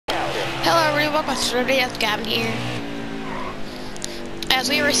Hello everyone, welcome to today's Gavin here. As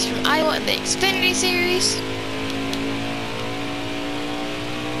we race from Iowa in the Xfinity series.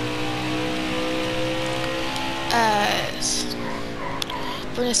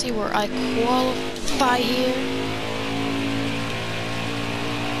 We're gonna see where I qualify here.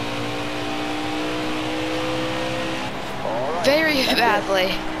 Very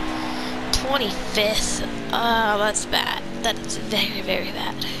badly. 25th. That's bad. That's very, very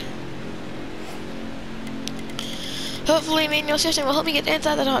bad. Hopefully manual shifting will help me get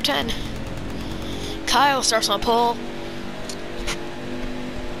inside the top 10. Kyle starts on pole.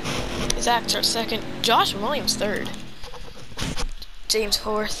 Zach starts second. Josh Williams third. James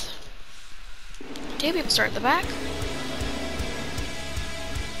fourth. Two people start at the back.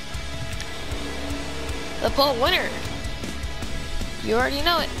 The pole winner. You already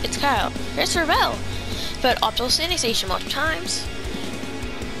know it. It's Kyle. Here's Bell. But optimal standing station multiple times.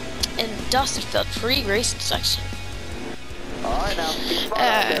 And dusted field pre-race section.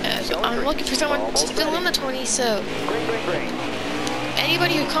 I'm looking for someone to fill in the 20, so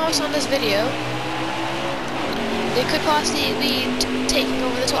anybody who comments on this video, they could possibly be taking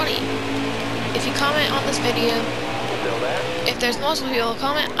over the 20. If you comment on this video, if there's multiple people who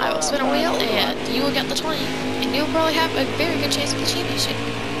comment, I will spin a wheel and you will get the 20. And you'll probably have a very good chance of the championship.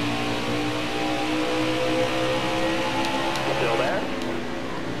 Still there?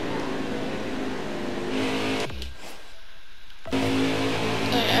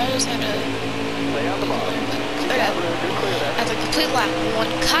 I just had to... Stay on the bottom. As a complete lap 1,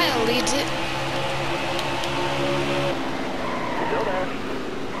 Kyle leads it. Still there.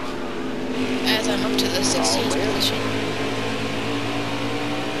 As I'm up to the 16th position.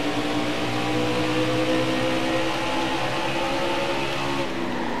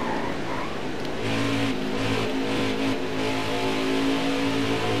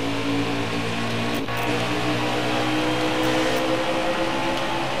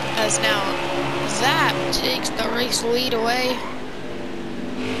 As now, Zap takes the race lead away.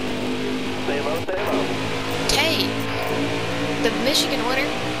 Stay low, stay low. Tate, the Michigan winner.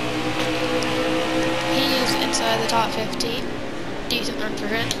 He's inside the top 15. Decent run for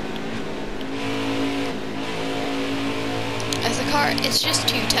him. As the car, it's just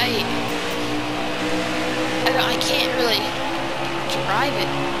too tight. I can't really drive it.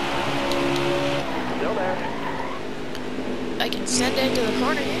 Still there. I can send it into the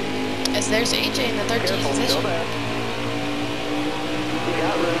corner here. As there's AJ in the 13th Careful, position. still there. You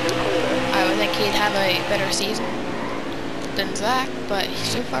got room, you're clear there. I would think he'd have a better season than Zach, but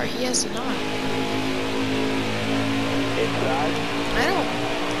so far he has not. Inside.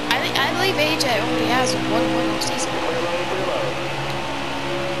 I believe AJ only has one win all season. Clear low, clear low.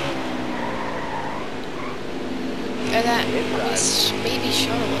 Or that was maybe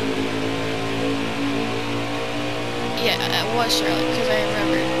Charlotte. Yeah, it was Charlotte, because I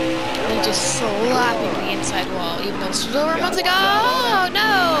remember they just slapping the inside wall, even though it's over months ago. Oh,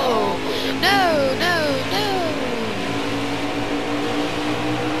 no! No, no, no!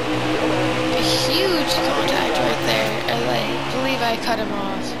 A huge contact right there, and I believe I cut him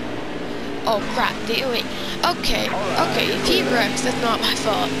off. Oh, crap. Wait. Okay, if he wrecks, that's not my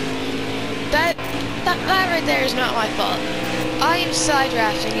fault. That right there is not my fault. I am side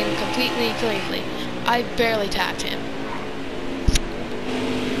drafting him completely cleanly. I barely tapped him.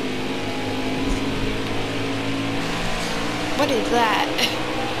 What is that?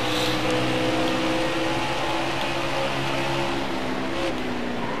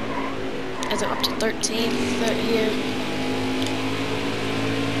 As I'm up to 13th here.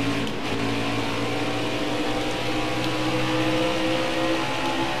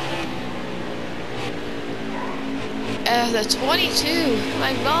 As a 22,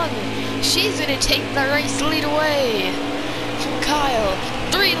 my mom, she's gonna take the race lead away from Kyle.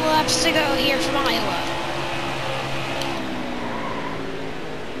 3 laps to go here from Iowa.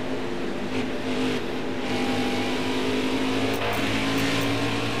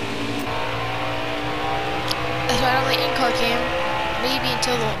 That's right on the in-car cam, maybe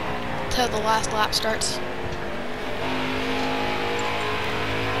until the last lap starts.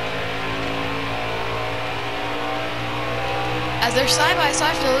 As they're side by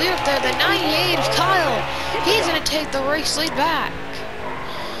side for the lead up there, the 98 of Kyle, he's gonna take the race lead back.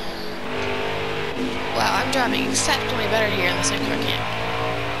 Wow, I'm driving exceptionally better here in this in-car cam.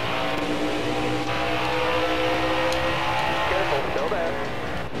 Careful, still there.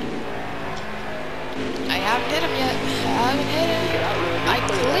 I haven't hit him yet. I haven't hit him. I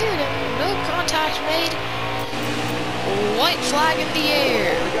cleared him. No contact made. White flag in the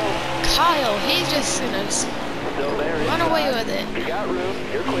air. Kyle, he's just gonna run away with it. You got room.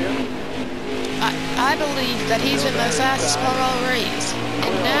 You're clear. I believe that he's been the fastest car all race.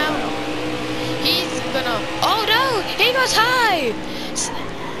 And now, he's gonna... Oh no! He goes high!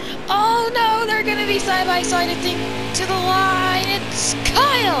 Oh no, they're gonna be side by side, I think, to the line. It's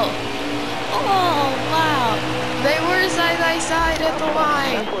Kyle! Oh, wow. They were side by side at the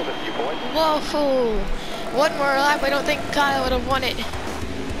line. Whoa. One more lap, I don't think Kyle would have won it.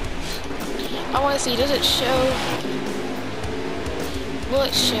 I want to see, does it show? Will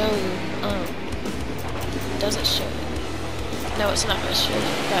it show? Does it show? No, it's not going to show.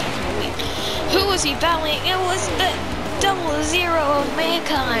 Who was he battling? It was the 00 of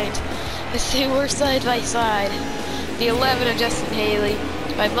Mankind. They were side by side. The 11 of Justin Haley.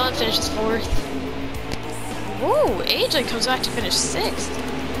 My Bond finishes 4th. Whoa, AJ comes back to finish 6th.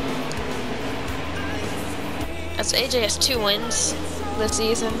 As AJ has 2 wins this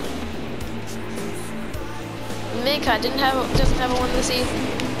season. Mankind doesn't have a win this season.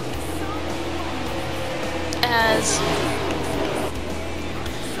 As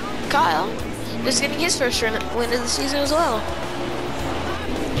Kyle is getting his first win of the season as well.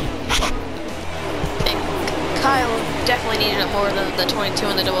 And Kyle definitely needed it more than the 22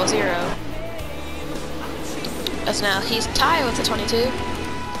 and the 00. As now he's tied with the 22.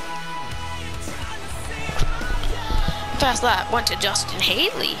 Fast lap went to Justin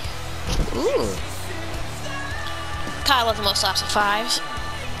Haley. Ooh. Kyle with the most laps of 5s.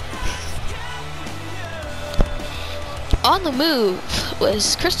 On the move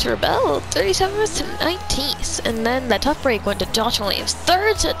was Christopher Bell, 37th to 19th. And then the tough break went to Josh Williams,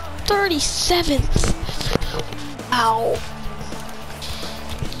 3rd to 37th. Ow.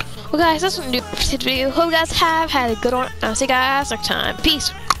 Well guys, that's what I'm doing for today's video. Hope you guys have had a good one. I'll see you guys next time.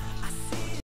 Peace.